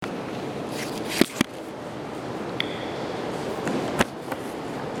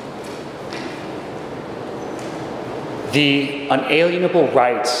The unalienable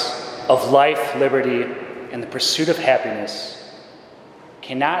rights of life, liberty, and the pursuit of happiness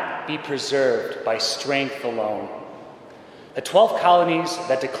cannot be preserved by strength alone. The 12 colonies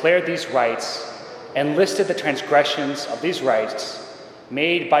that declared these rights and listed the transgressions of these rights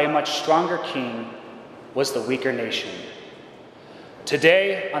made by a much stronger king was the weaker nation.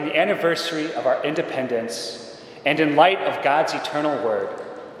 Today, on the anniversary of our independence, and in light of God's eternal word,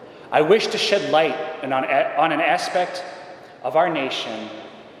 I wish to shed light on an aspect of our nation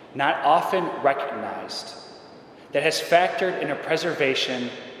not often recognized that has factored into preservation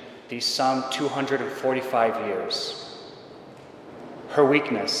these some 245 years. Her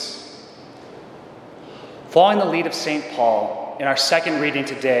weakness. Following the lead of St. Paul, in our second reading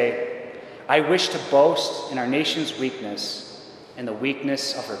today, I wish to boast in our nation's weakness and the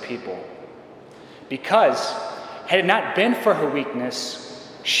weakness of her people. Because, had it not been for her weakness,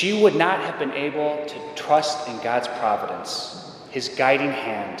 she would not have been able to trust in God's providence, his guiding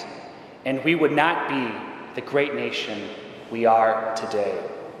hand, and we would not be the great nation we are today.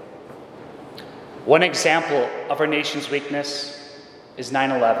 One example of our nation's weakness is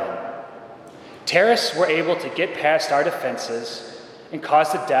 9/11. Terrorists were able to get past our defenses and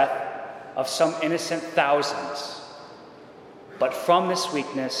cause the death of some innocent thousands. But from this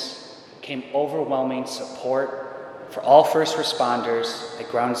weakness came overwhelming support for all first responders at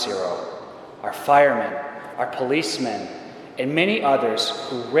Ground Zero, our firemen, our policemen, and many others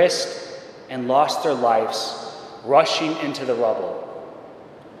who risked and lost their lives rushing into the rubble.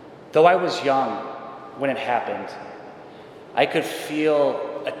 Though I was young when it happened, I could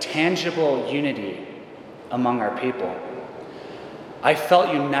feel a tangible unity among our people. I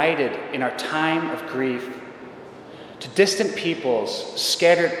felt united in our time of grief to distant peoples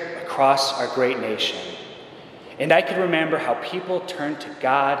scattered across our great nation. And I could remember how people turned to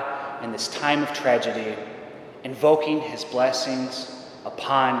God in this time of tragedy, invoking his blessings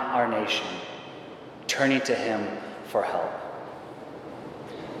upon our nation, turning to him for help.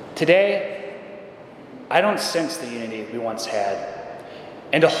 Today, I don't sense the unity we once had,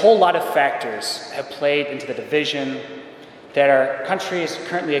 and a whole lot of factors have played into the division that our country is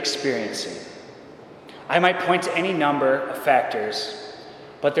currently experiencing. I might point to any number of factors,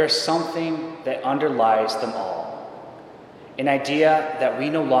 but there's something that underlies them all. An idea that we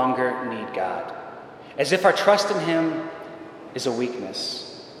no longer need God, as if our trust in him is a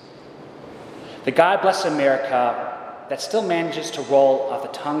weakness. The God bless America that still manages to roll off the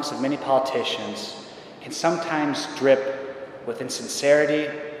tongues of many politicians can sometimes drip with insincerity,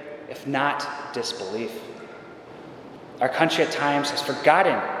 if not disbelief. Our country at times has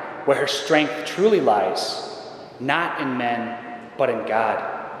forgotten where her strength truly lies, not in men, but in God,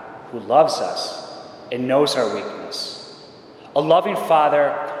 who loves us and knows our weakness. A loving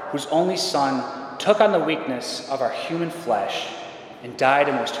Father whose only Son took on the weakness of our human flesh and died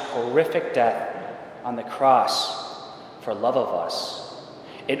a most horrific death on the cross for love of us,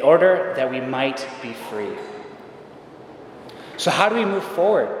 in order that we might be free. So how do we move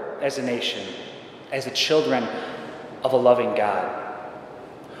forward as a nation, as the children of a loving God?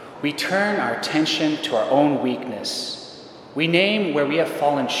 We turn our attention to our own weakness. We name where we have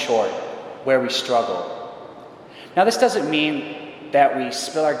fallen short, where we struggle. Now, this doesn't mean that we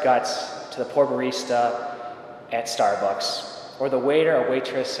spill our guts to the poor barista at Starbucks or the waiter or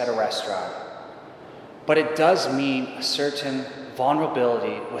waitress at a restaurant, but it does mean a certain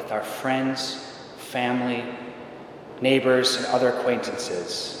vulnerability with our friends, family, neighbors, and other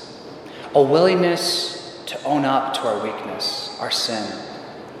acquaintances. A willingness to own up to our weakness, our sin.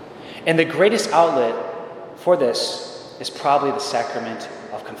 And the greatest outlet for this is probably the sacrament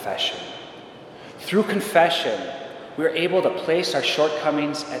of confession. Through confession, we are able to place our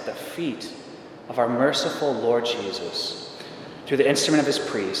shortcomings at the feet of our merciful Lord Jesus through the instrument of his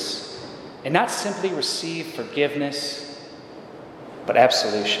priests, and not simply receive forgiveness, but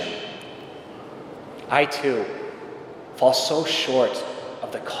absolution. I too fall so short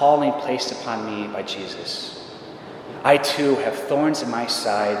of the calling placed upon me by Jesus. I too have thorns in my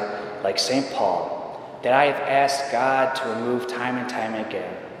side, like St. Paul, that I have asked God to remove time and time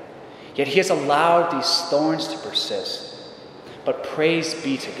again. Yet he has allowed these thorns to persist. But praise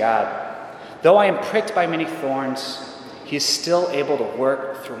be to God. Though I am pricked by many thorns, he is still able to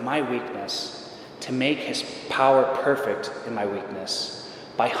work through my weakness to make his power perfect in my weakness,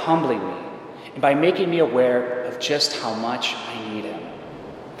 by humbling me and by making me aware of just how much I need him.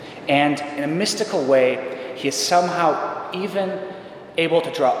 And in a mystical way, he is somehow even able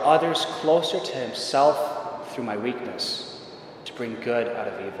to draw others closer to himself through my weakness, to bring good out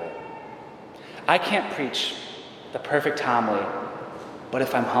of evil. I can't preach the perfect homily, but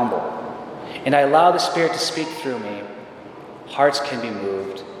if I'm humble and I allow the Spirit to speak through me, hearts can be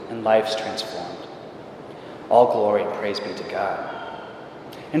moved, and lives transformed. All glory and praise be to God.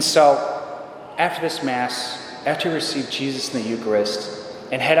 And so, after this Mass, after we receive Jesus in the Eucharist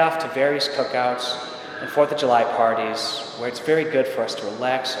and head off to various cookouts and 4th of July parties, where it's very good for us to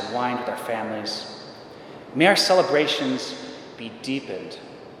relax and unwind with our families, may our celebrations be deepened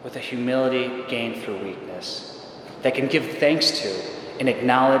with a humility gained through weakness that can give thanks to and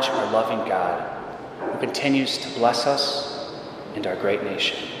acknowledge our loving God, who continues to bless us and our great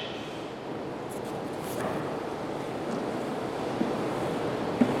nation.